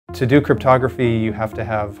To do cryptography, you have to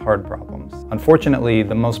have hard problems. Unfortunately,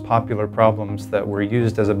 the most popular problems that were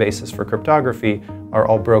used as a basis for cryptography are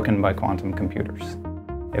all broken by quantum computers.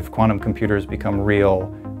 If quantum computers become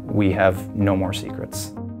real, we have no more secrets.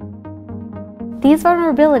 These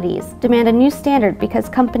vulnerabilities demand a new standard because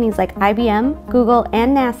companies like IBM, Google,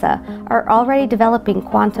 and NASA are already developing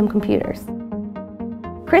quantum computers.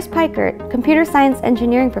 Chris Pikert, computer science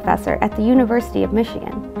engineering professor at the University of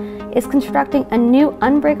Michigan, is constructing a new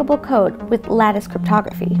unbreakable code with lattice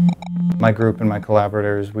cryptography. My group and my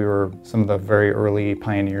collaborators, we were some of the very early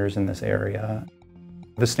pioneers in this area.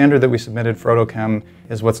 The standard that we submitted for AutoChem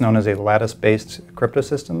is what's known as a lattice-based crypto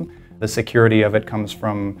system. The security of it comes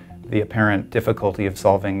from the apparent difficulty of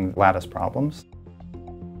solving lattice problems.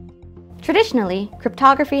 Traditionally,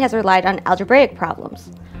 cryptography has relied on algebraic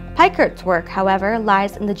problems. Pikert's work, however,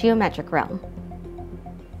 lies in the geometric realm.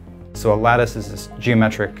 So a lattice is this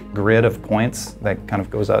geometric grid of points that kind of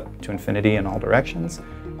goes out to infinity in all directions,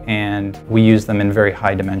 and we use them in very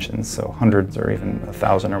high dimensions, so hundreds or even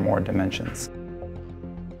 1,000 or more dimensions.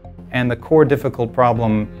 And the core difficult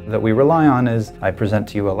problem that we rely on is I present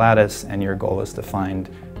to you a lattice and your goal is to find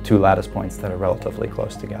two lattice points that are relatively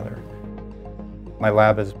close together. My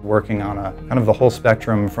lab is working on kind of the whole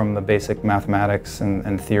spectrum from the basic mathematics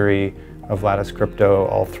and theory of lattice crypto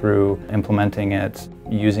all through implementing it,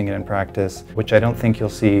 using it in practice, which I don't think you'll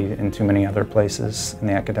see in too many other places in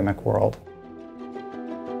the academic world.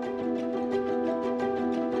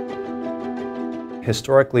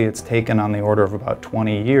 Historically, it's taken on the order of about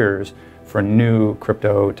 20 years for new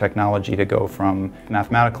crypto technology to go from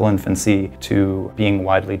mathematical infancy to being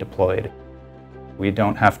widely deployed. We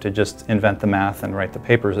don't have to just invent the math and write the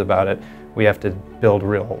papers about it. We have to build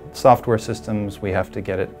real software systems, we have to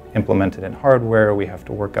get it implemented in hardware, we have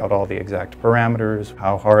to work out all the exact parameters,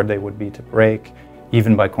 how hard they would be to break,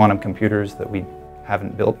 even by quantum computers that we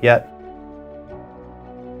haven't built yet.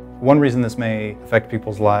 One reason this may affect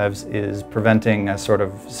people's lives is preventing a sort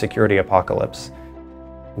of security apocalypse.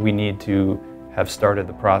 We need to have started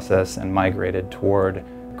the process and migrated toward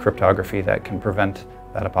cryptography that can prevent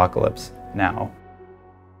that apocalypse now.